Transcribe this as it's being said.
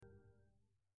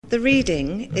The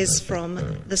reading is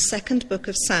from the second book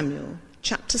of Samuel,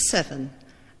 chapter 7,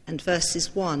 and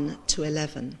verses 1 to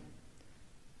 11.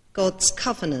 God's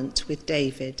covenant with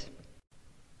David.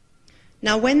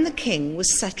 Now when the king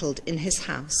was settled in his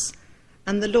house,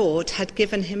 and the Lord had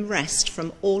given him rest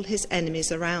from all his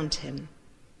enemies around him,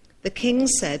 the king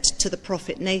said to the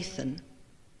prophet Nathan,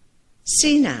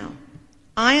 "See now,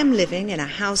 I am living in a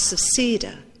house of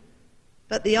cedar,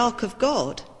 but the ark of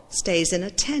God stays in a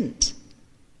tent."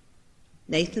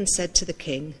 Nathan said to the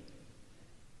king,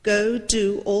 "Go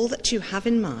do all that you have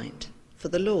in mind, for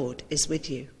the Lord is with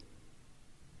you."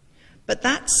 But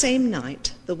that same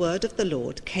night the word of the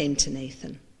Lord came to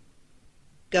Nathan.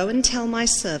 "Go and tell my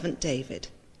servant David,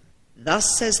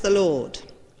 'Thus says the Lord,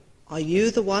 are you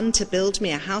the one to build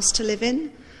me a house to live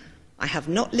in? I have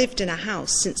not lived in a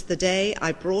house since the day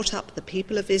I brought up the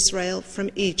people of Israel from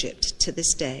Egypt to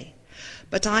this day,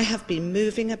 but I have been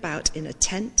moving about in a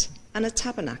tent and a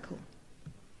tabernacle.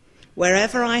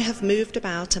 Wherever I have moved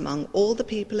about among all the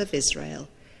people of Israel,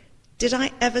 did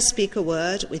I ever speak a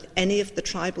word with any of the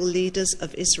tribal leaders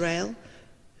of Israel,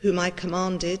 whom I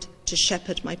commanded to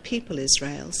shepherd my people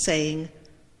Israel, saying,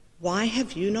 Why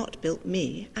have you not built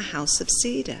me a house of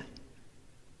cedar?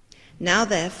 Now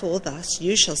therefore thus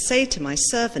you shall say to my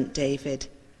servant David,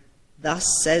 Thus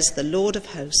says the Lord of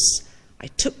hosts, I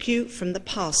took you from the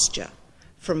pasture,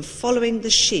 from following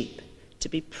the sheep, to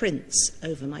be prince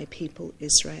over my people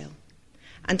Israel.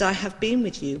 And I have been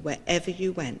with you wherever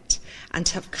you went, and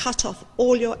have cut off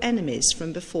all your enemies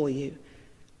from before you,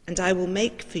 and I will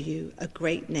make for you a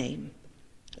great name,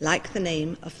 like the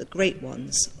name of the great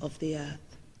ones of the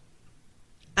earth.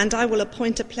 And I will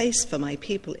appoint a place for my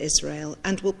people Israel,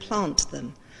 and will plant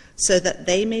them, so that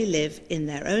they may live in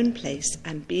their own place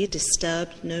and be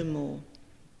disturbed no more,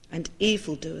 and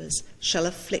evildoers shall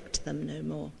afflict them no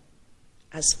more,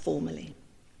 as formerly.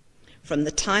 From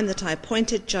the time that I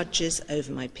appointed judges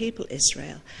over my people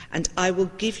Israel, and I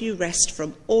will give you rest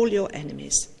from all your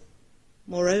enemies.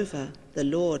 Moreover, the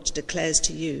Lord declares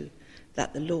to you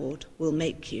that the Lord will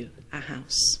make you a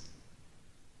house."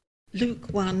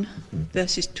 Luke 1,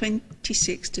 verses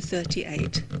 26 to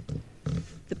 38.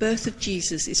 The birth of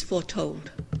Jesus is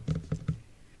foretold.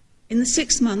 In the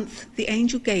 6th month, the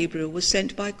angel Gabriel was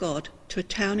sent by God to a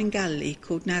town in Galilee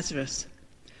called Nazareth,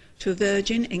 to a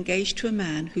virgin engaged to a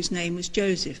man whose name was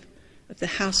Joseph, of the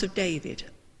house of David.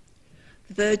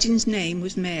 The virgin's name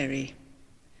was Mary.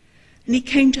 And he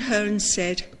came to her and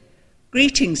said,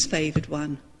 "Greetings, favoured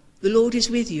one, the Lord is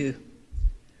with you."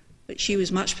 But she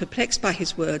was much perplexed by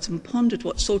his words and pondered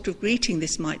what sort of greeting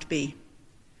this might be.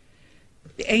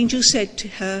 The angel said to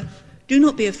her, "Do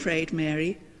not be afraid,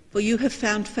 Mary, for you have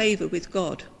found favour with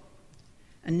God.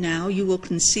 And now you will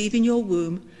conceive in your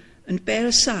womb and bear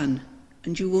a son,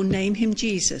 and you will name him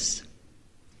Jesus.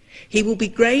 He will be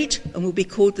great and will be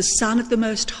called the Son of the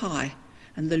Most High,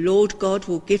 and the Lord God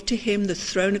will give to him the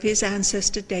throne of his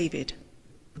ancestor David.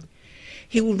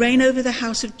 He will reign over the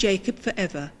house of Jacob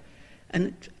forever,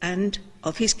 and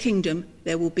of his kingdom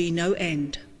there will be no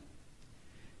end."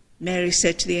 Mary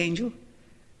said to the angel,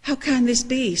 "How can this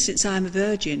be, since I am a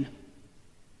virgin?"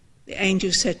 The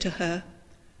angel said to her,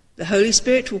 "The Holy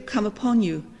Spirit will come upon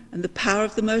you, and the power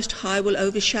of the Most High will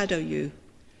overshadow you.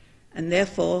 And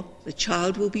therefore the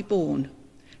child will be born,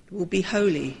 will be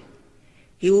holy.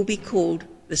 He will be called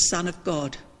the Son of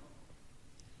God.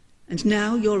 And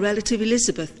now your relative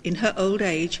Elizabeth, in her old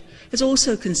age, has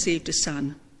also conceived a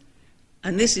son.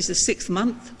 And this is the 6th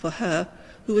month for her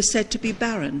who was said to be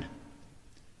barren.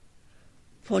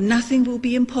 For nothing will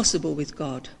be impossible with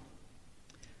God."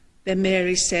 Then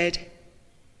Mary said,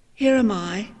 "Here am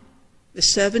I, the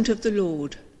servant of the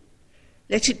Lord.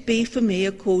 Let it be for me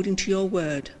according to your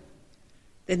word."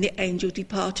 Then the angel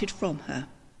departed from her.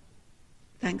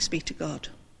 Thanks be to God.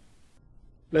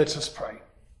 Let us pray.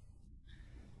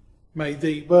 May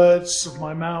the words of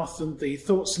my mouth and the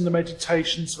thoughts and the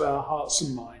meditations of our hearts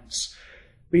and minds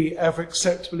be ever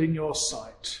acceptable in your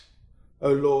sight,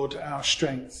 O Lord, our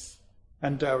strength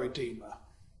and our Redeemer.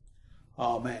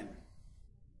 Amen.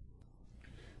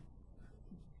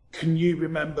 Can you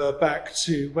remember back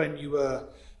to when you were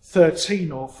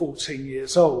 13 or 14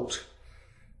 years old?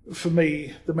 For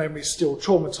me, the memories still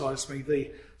traumatise me.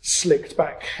 The slicked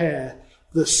back hair,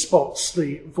 the spots,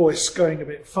 the voice going a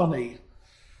bit funny.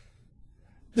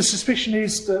 The suspicion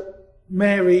is that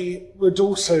Mary would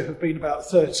also have been about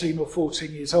 13 or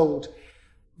 14 years old,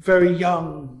 very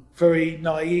young, very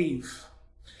naive.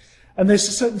 And there's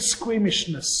a certain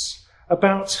squeamishness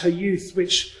about her youth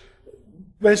which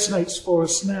resonates for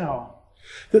us now,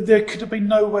 that there could have been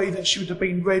no way that she would have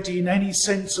been ready in any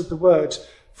sense of the word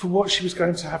for what she was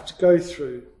going to have to go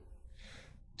through.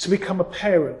 to become a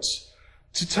parent,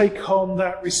 to take on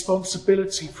that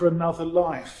responsibility for another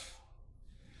life.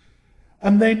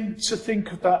 And then to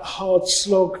think of that hard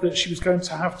slog that she was going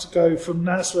to have to go from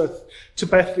Nazareth to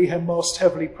Bethlehem whilst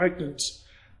heavily pregnant.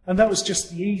 And that was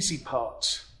just the easy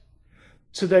part.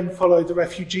 To then follow the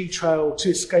refugee trail, to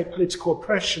escape political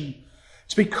oppression,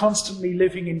 to be constantly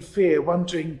living in fear,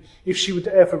 wondering if she would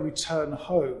ever return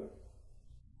home.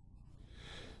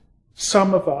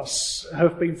 Some of us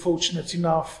have been fortunate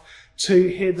enough to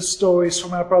hear the stories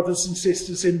from our brothers and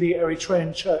sisters in the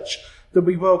Eritrean church that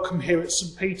we welcome here at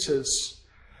St. Peter's.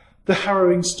 The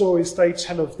harrowing stories they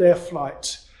tell of their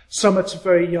flight, some at a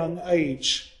very young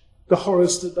age, the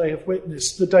horrors that they have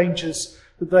witnessed, the dangers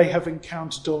that they have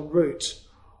encountered en route,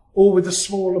 all with a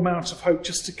small amount of hope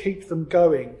just to keep them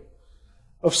going,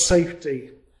 of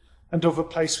safety and of a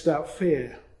place without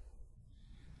fear.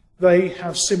 They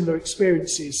have similar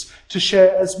experiences to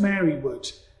share as Mary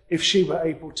would if she were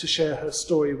able to share her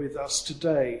story with us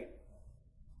today.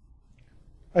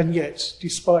 And yet,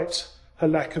 despite her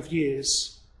lack of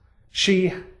years,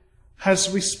 she has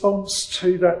a response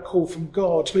to that call from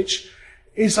God, which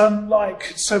is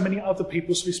unlike so many other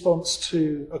people's response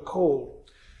to a call.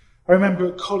 I remember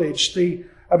at college, the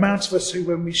amount of us who,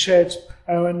 when we shared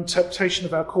our interpretation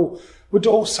of our call, would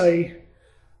all say,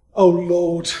 "Oh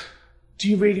Lord, do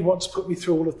you really want to put me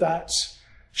through all of that?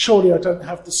 Surely I don't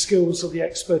have the skills or the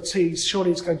expertise.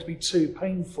 Surely it's going to be too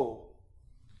painful."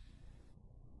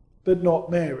 But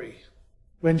not Mary.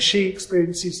 When she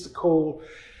experiences the call,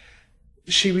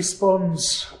 she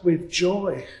responds with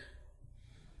joy.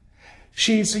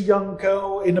 She's a young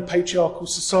girl in a patriarchal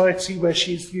society where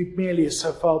she is viewed merely as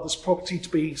her father's property to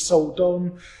be sold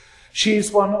on. She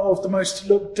is one of the most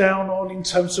looked down on in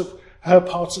terms of her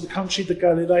part of the country. The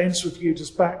Galileans were viewed as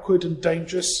backward and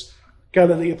dangerous.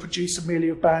 Galilee, a producer merely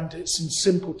of bandits and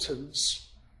simpletons.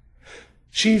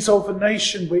 She's of a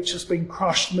nation which has been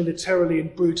crushed militarily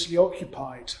and brutally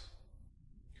occupied.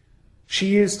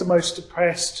 She is the most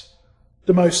oppressed,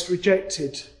 the most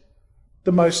rejected,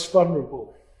 the most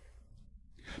vulnerable.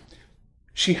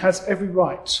 She has every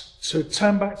right to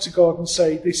turn back to God and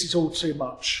say, "This is all too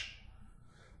much."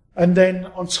 And then,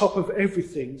 on top of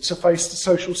everything, to face the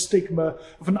social stigma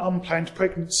of an unplanned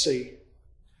pregnancy,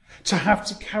 to have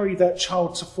to carry that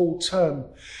child to full term.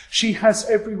 She has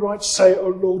every right to say, "Oh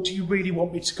Lord, do you really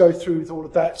want me to go through with all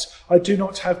of that? I do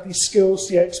not have the skills,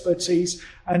 the expertise,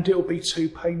 and it will be too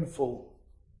painful."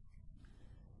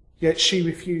 Yet she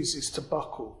refuses to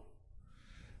buckle.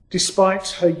 Despite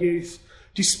her youth,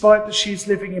 despite that she is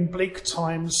living in bleak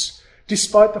times,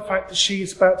 despite the fact that she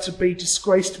is about to be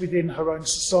disgraced within her own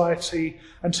society,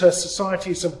 and her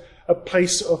society is a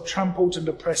place of trampled and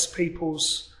oppressed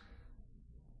peoples,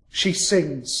 she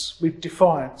sings with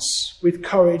defiance, with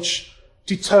courage,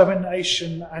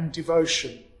 determination and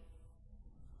devotion.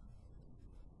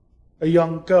 A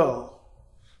young girl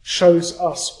shows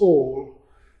us all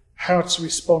how to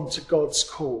respond to God's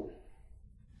call.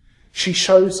 She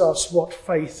shows us what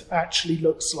faith actually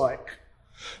looks like.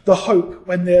 The hope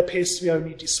when there appears to be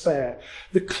only despair.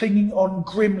 The clinging on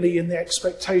grimly in the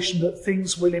expectation that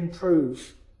things will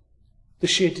improve. The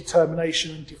sheer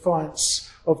determination and defiance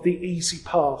of the easy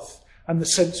path and the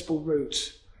sensible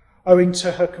route, owing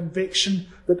to her conviction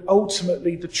that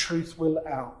ultimately the truth will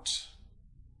out.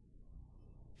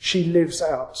 She lives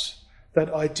out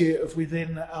that idea of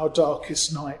within our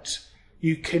darkest night,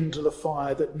 you kindle a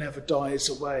fire that never dies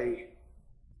away.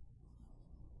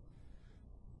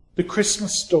 The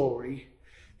Christmas story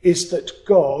is that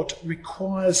God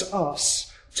requires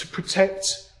us to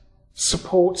protect,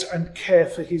 support and care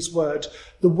for his word.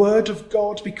 The word of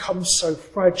God becomes so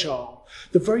fragile.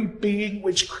 The very being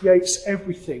which creates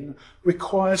everything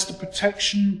requires the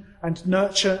protection and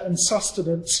nurture and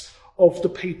sustenance of the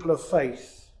people of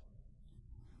faith.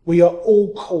 We are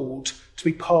all called to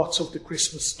be part of the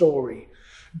Christmas story.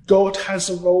 God has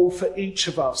a role for each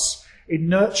of us in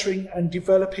nurturing and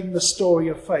developing the story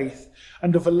of faith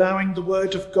and of allowing the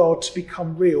word of God to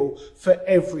become real for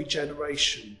every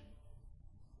generation.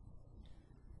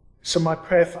 So my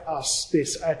prayer for us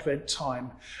this Advent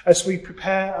time, as we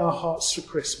prepare our hearts for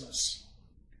Christmas,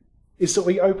 is that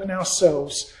we open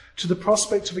ourselves to the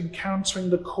prospect of encountering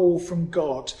the call from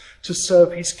God to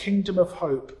serve his kingdom of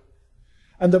hope,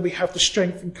 and that we have the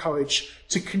strength and courage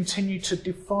to continue to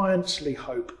defiantly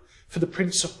hope for the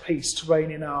Prince of Peace to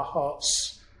reign in our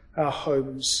hearts, our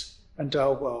homes, and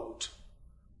our world.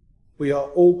 We are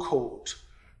all called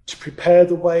to prepare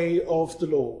the way of the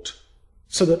Lord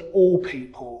so that all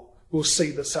people will see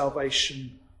the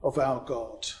salvation of our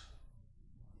God.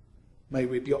 May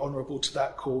we be honourable to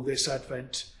that call this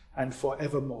Advent and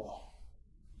forevermore.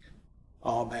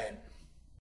 Amen.